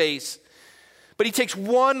of his face. But he takes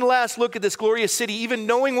one last look at this glorious city, even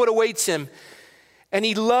knowing what awaits him. And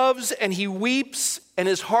he loves and he weeps and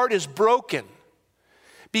his heart is broken.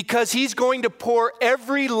 Because he's going to pour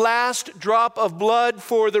every last drop of blood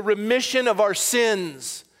for the remission of our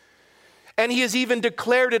sins. And he has even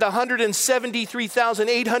declared it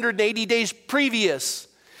 173,880 days previous.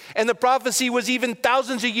 And the prophecy was even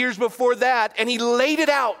thousands of years before that. And he laid it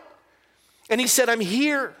out. And he said, I'm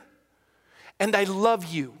here. And I love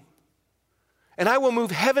you. And I will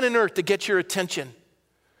move heaven and earth to get your attention.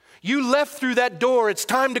 You left through that door. It's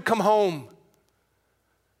time to come home.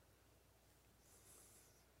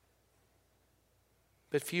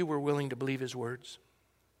 But few were willing to believe his words.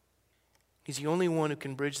 He's the only one who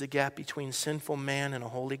can bridge the gap between sinful man and a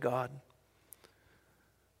holy God.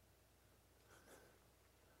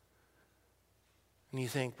 And you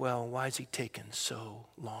think, well, why is he taking so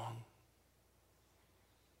long?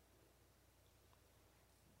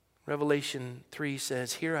 Revelation 3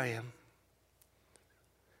 says, here I am.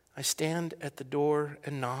 I stand at the door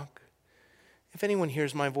and knock. If anyone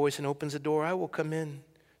hears my voice and opens the door, I will come in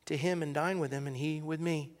to him and dine with him and he with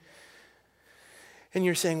me. And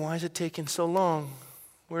you're saying, why is it taking so long?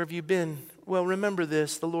 Where have you been? Well, remember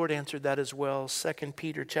this. The Lord answered that as well. 2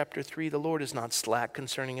 Peter chapter 3, the Lord is not slack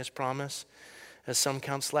concerning his promise, as some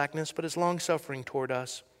count slackness, but is long-suffering toward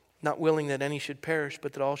us, not willing that any should perish,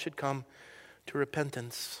 but that all should come to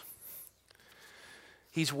repentance.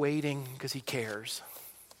 He's waiting because he cares.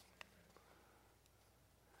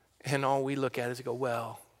 And all we look at is go,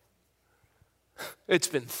 well, it's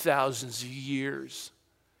been thousands of years.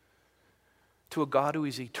 To a God who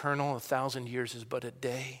is eternal, 1,000 years is but a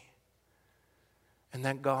day. And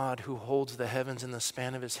that God who holds the heavens in the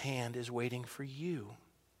span of his hand is waiting for you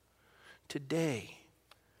today,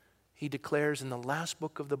 he declares in the last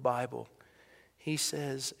book of the Bible, he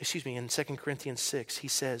says, in 2 Corinthians 6, he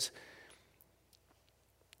says,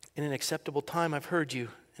 in an acceptable time I've heard you,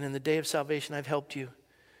 and in the day of salvation I've helped you.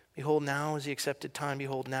 Behold, now is the accepted time.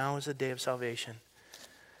 Behold, now is the day of salvation.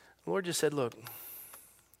 The Lord just said, look,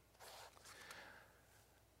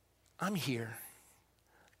 I'm here.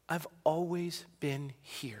 I've always been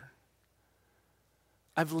here.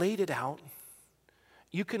 I've laid it out.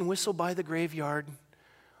 You can whistle by the graveyard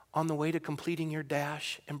on the way to completing your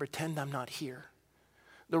dash and pretend I'm not here.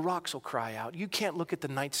 The rocks will cry out. You can't look at the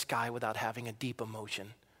night sky without having a deep emotion.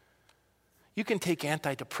 You can take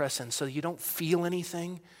antidepressants so you don't feel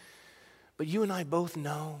anything, but you and I both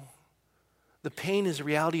know the pain is the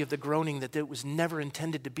reality of the groaning, that it was never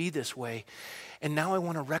intended to be this way. And now I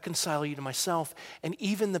want to reconcile you to myself, and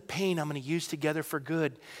even the pain I'm going to use together for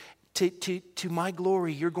good. To my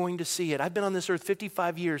glory, you're going to see it. I've been on this earth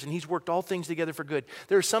 55 years, and he's worked all things together for good.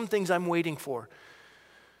 There are some things I'm waiting for,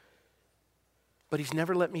 but he's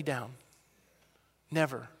never let me down.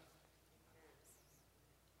 Never.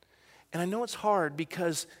 And I know it's hard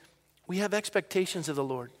because we have expectations of the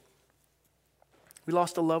Lord. We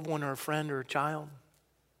lost a loved one or a friend or a child,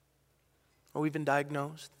 or we've been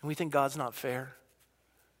diagnosed, and we think God's not fair.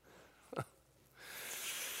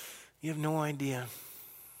 You have no idea.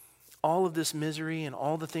 All of this misery and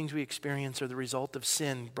all the things we experience are the result of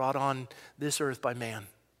sin brought on this earth by man.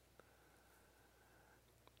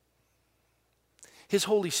 His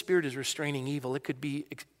Holy Spirit is restraining evil. It could be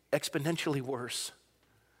exponentially worse.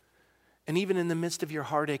 And even in the midst of your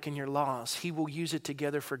heartache and your loss, he will use it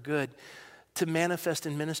together for good to manifest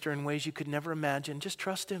and minister in ways you could never imagine. Just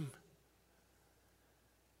trust him.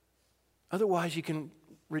 Otherwise, you can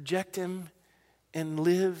reject him and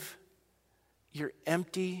live your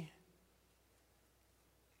empty,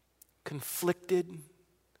 conflicted,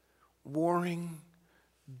 warring,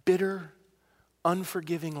 bitter,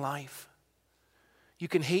 unforgiving life. You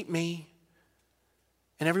can hate me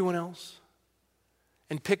and everyone else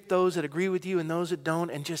and pick those that agree with you and those that don't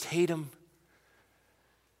and just hate them.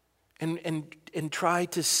 And try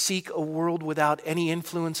to seek a world without any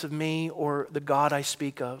influence of me or the God I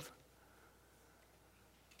speak of.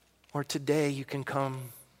 Or today you can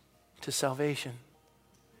come to salvation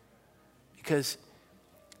because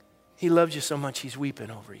he loves you so much he's weeping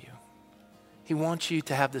over you. He wants you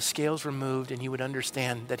to have the scales removed and you would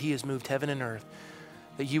understand that he has moved heaven and earth,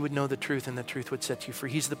 that you would know the truth and the truth would set you free.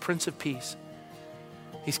 He's the Prince of Peace.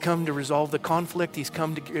 He's come to resolve the conflict. He's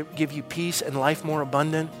come to give you peace and life more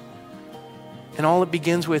abundant. And all it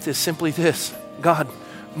begins with is simply this: God,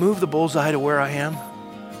 move the bullseye to where I am.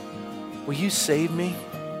 Will you save me?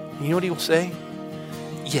 And you know what he will say?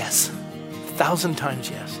 Yes. 1,000 times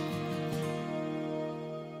yes.